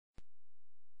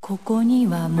ここに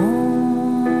は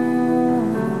も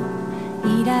う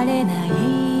いられな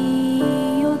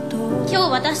いよと。今日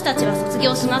私たちは卒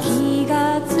業します。い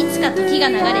つか時が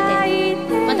流れて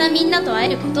またみんなと会え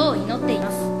ることを祈っていま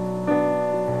す。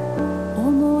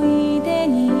思い出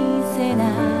に背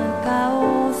中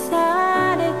を押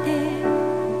されて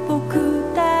僕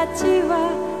たち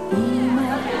は今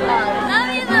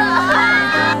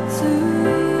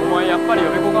お前やっぱり予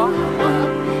備校か？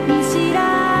見知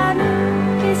らぬ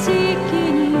景色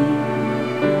に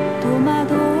戸惑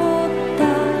った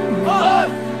の。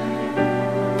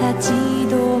立ち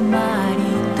止まり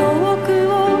遠く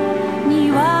を見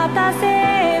渡せ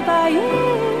ばいい。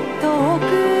遠く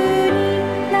に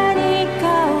何か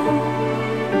を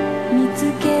見つ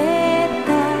けた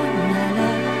なら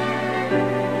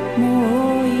も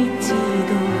う一度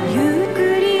ゆっく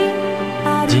り歩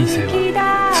き出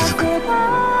せば。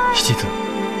七つ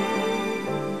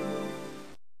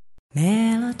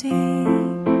メロディー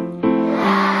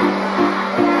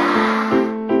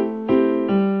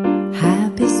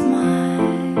Happy smile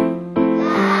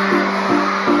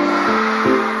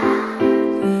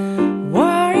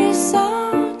War is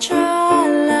such a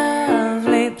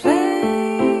lovely place.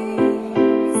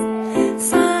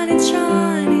 Sun is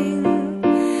shining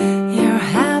Your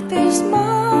happy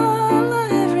smile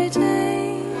every day.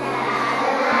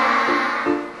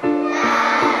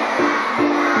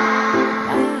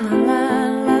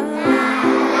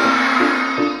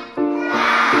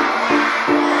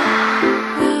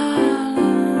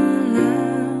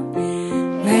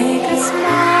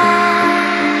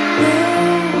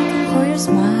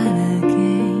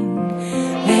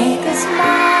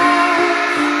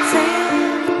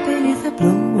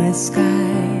 Sky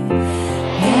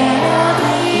melody,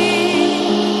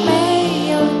 may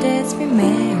your days be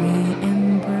merry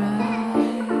and bright.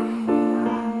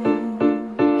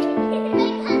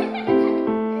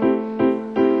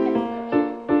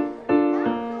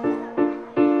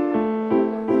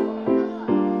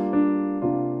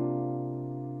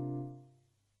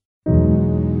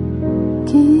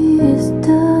 Kiss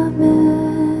the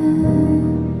man,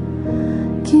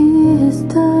 kiss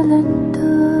the lantern.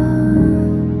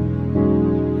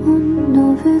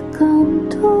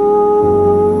 Canto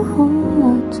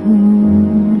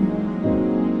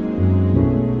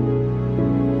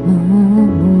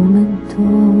momento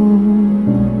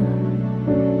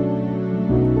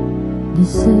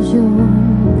Decision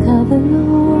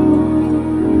cavelos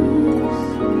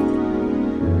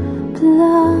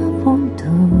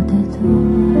Plafonto de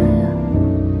dor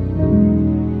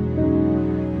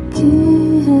Qui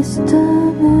está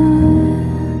bien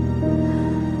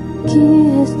Qui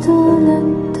está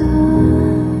lenta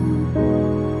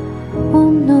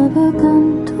Una vez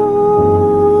canto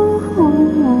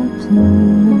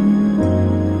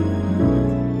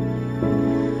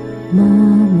Ma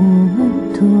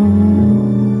momento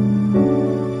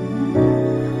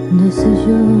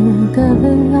Decision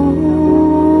caveloso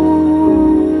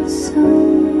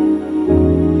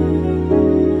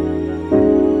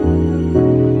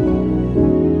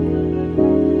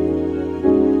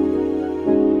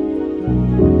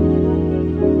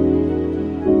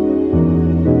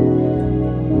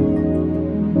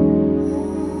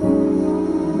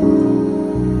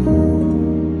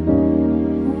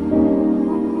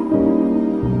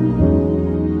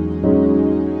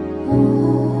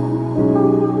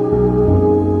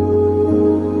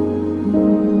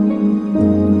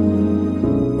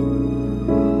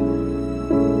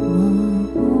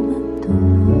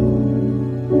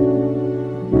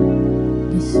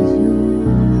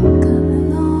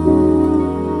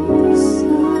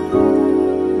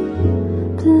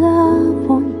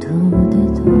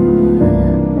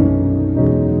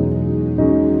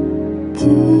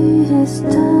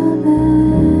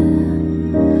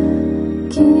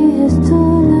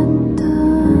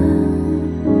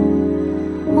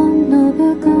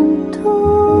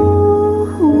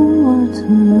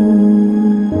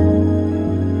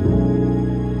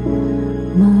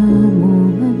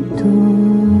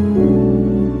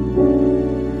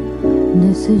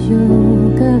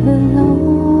Decision caveloso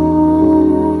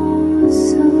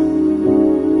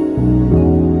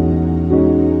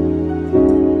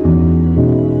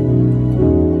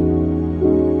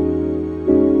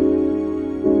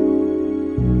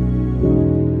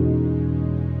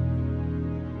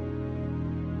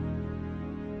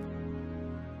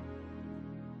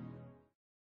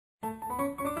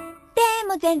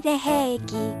全然平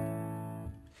気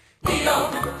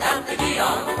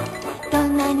ど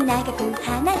んなに長く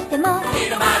話しても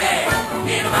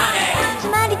つ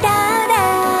まりただ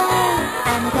あ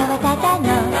なたはただの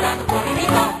リ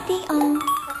オン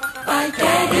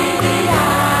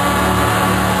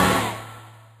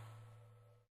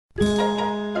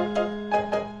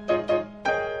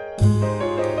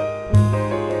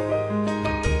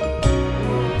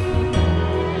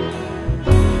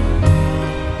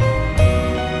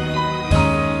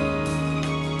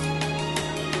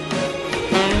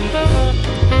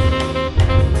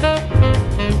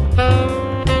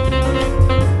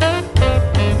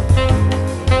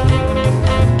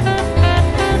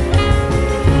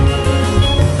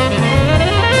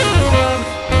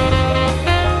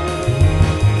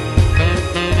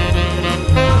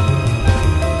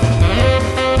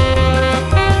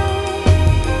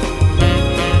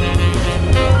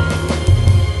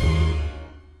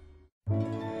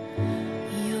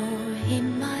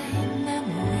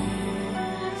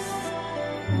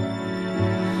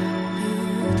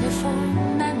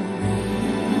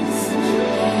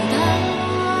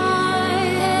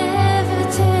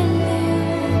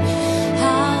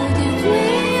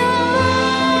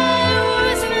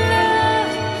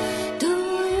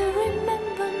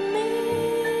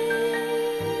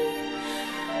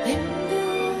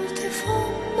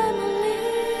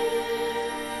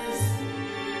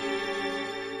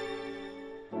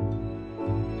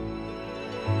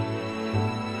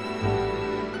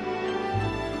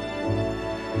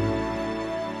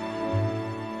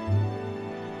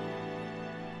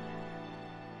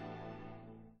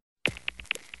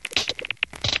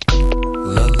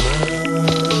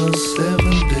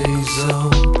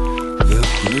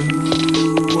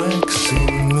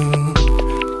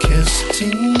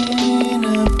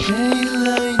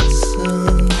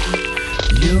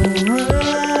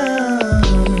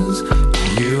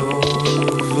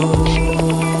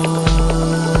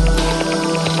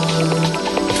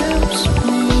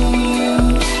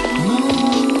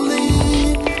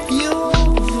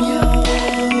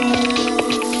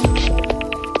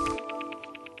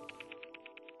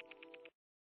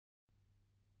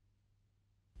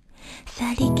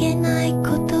さりげない言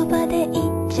葉で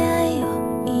言っちゃえよ、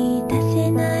言い出せ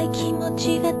ない気持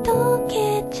ちが溶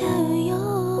けちゃうよ。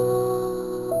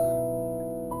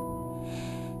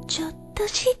ちょっと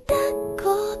した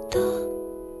こと、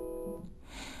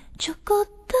ちょこっ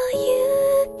と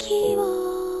勇気を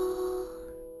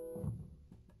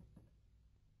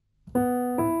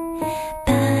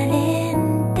バレン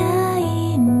タ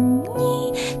イン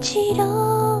にチロ